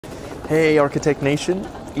Hey Architect Nation,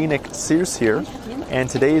 Enoch Sears here, and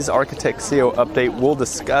today's Architect CEO update will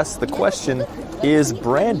discuss the question, is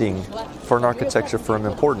branding for an architecture firm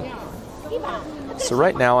important? So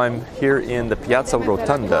right now I'm here in the Piazza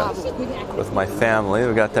Rotunda with my family.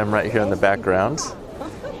 We've got them right here in the background.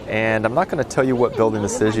 And I'm not going to tell you what building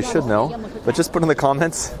this is, you should know, but just put in the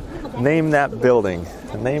comments, name that building.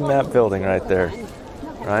 Name that building right there.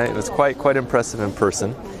 Right? It was quite impressive in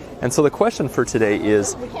person. And so the question for today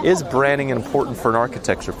is branding important for an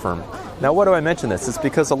architecture firm? Now, why do I mention this? It's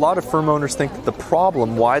because a lot of firm owners think that the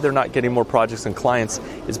problem why they're not getting more projects and clients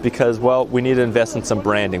is because, well, we need to invest in some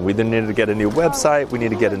branding. We need to get a new website, we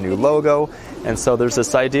need to get a new logo. And so there's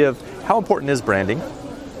this idea of how important is branding?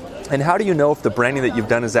 And how do you know if the branding that you've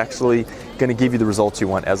done is actually going to give you the results you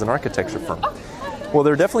want as an architecture firm? Well,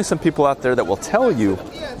 there are definitely some people out there that will tell you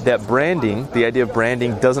that branding, the idea of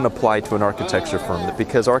branding, doesn't apply to an architecture firm. That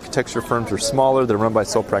because architecture firms are smaller, they're run by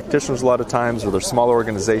sole practitioners a lot of times, or they're smaller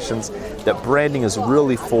organizations, that branding is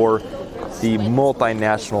really for the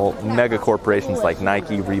multinational mega corporations like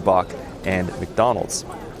Nike, Reebok, and McDonald's.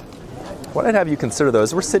 What I'd have you consider, though,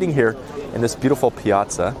 is we're sitting here in this beautiful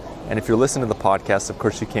piazza, and if you're listening to the podcast, of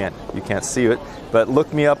course you can't see it, but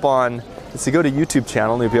look me up on, let's see, go to YouTube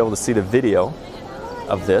channel and you'll be able to see the video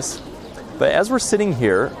of this. But as we're sitting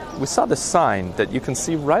here, we saw the sign that you can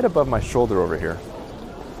see right above my shoulder over here.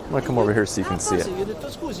 I'm going to come over here so you can see it.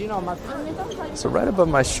 So right above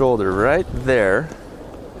my shoulder, right there,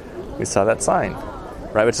 we saw that sign,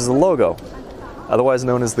 right, which is a logo, otherwise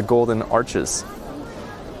known as the Golden Arches.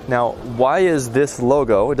 Now, why is this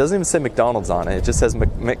logo, it doesn't even say McDonald's on it, it just says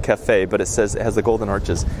McCafe, but it has the Golden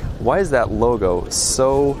Arches. Why is that logo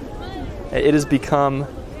so, it has become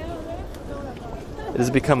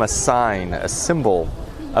a sign, a symbol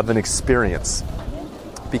of an experience.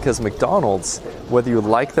 Because McDonald's, whether you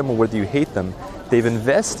like them or whether you hate them, they've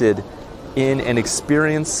invested in an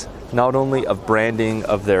experience not only of branding,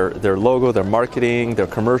 of their logo, their marketing, their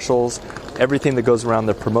commercials, everything that goes around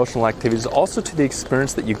their promotional activities, also to the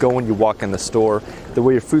experience that you go when you walk in the store, the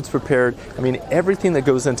way your food's prepared. I mean, everything that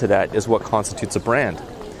goes into that is what constitutes a brand.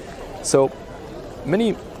 So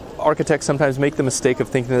many architects sometimes make the mistake of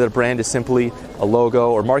thinking that a brand is simply a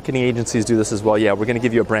logo, or marketing agencies do this as well. Yeah, we're going to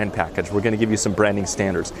give you a brand package. We're going to give you some branding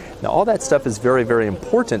standards. Now, all that stuff is very, very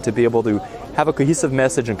important to be able to have a cohesive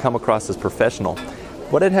message and come across as professional.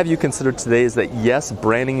 What I'd have you consider today is that, yes,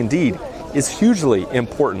 branding indeed is hugely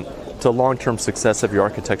important to long-term success of your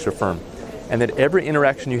architecture firm. And that every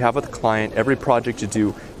interaction you have with a client, every project you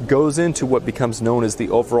do, goes into what becomes known as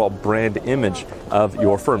the overall brand image of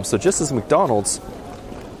your firm. So just as McDonald's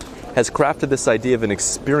has crafted this idea of an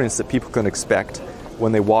experience that people can expect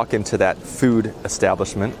when they walk into that food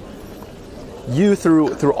establishment, you,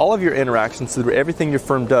 through all of your interactions, through everything your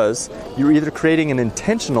firm does, you're either creating an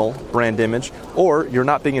intentional brand image or you're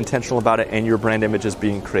not being intentional about it and your brand image is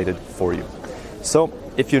being created for you. So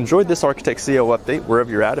if you enjoyed this Architect CEO update, wherever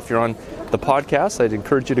you're at, if you're on the podcast, I'd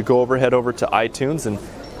encourage you to head over to iTunes and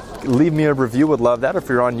leave me a review, would love that. If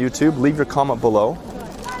you're on YouTube, leave your comment below.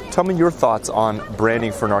 Tell me your thoughts on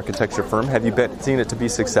branding for an architecture firm. Have you seen it to be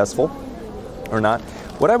successful or not?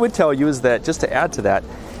 What I would tell you is that, just to add to that,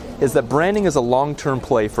 is that branding is a long-term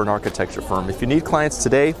play for an architecture firm. If you need clients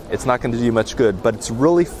today, it's not going to do you much good, but it's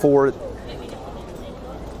really for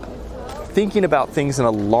thinking about things in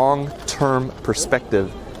a long-term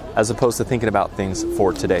perspective as opposed to thinking about things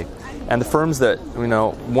for today. And the firms that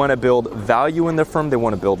want to build value in their firm, they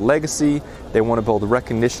want to build legacy, they want to build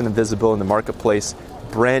recognition and visibility in the marketplace,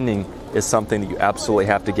 branding is something that you absolutely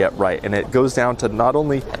have to get right. And it goes down to not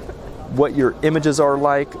only what your images are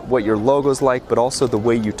like, what your logo's like, but also the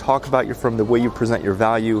way you talk about your firm, the way you present your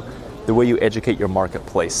value, the way you educate your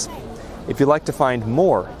marketplace. If you'd like to find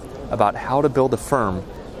more about how to build a firm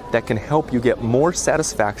that can help you get more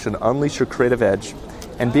satisfaction, unleash your creative edge,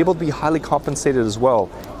 and be able to be highly compensated as well,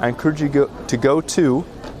 I encourage you to go to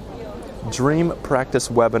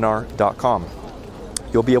dreampracticewebinar.com.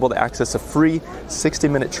 You'll be able to access a free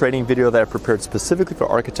 60-minute training video that I prepared specifically for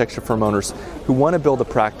architecture firm owners who want to build a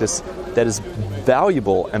practice that is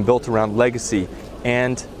valuable and built around legacy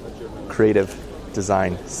and creative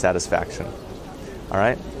design satisfaction. All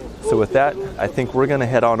right? So with that, I think we're going to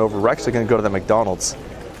head on over. We're actually going to go to the McDonald's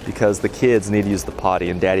because the kids need to use the potty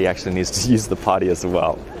and Daddy actually needs to use the potty as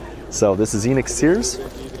well. So this is Enoch Sears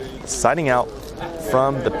signing out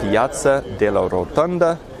from the Piazza della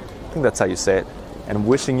Rotunda. I think that's how you say it. And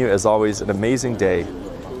wishing you, as always, an amazing day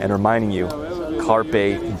and reminding you,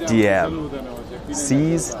 Carpe Diem.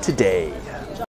 Seize today.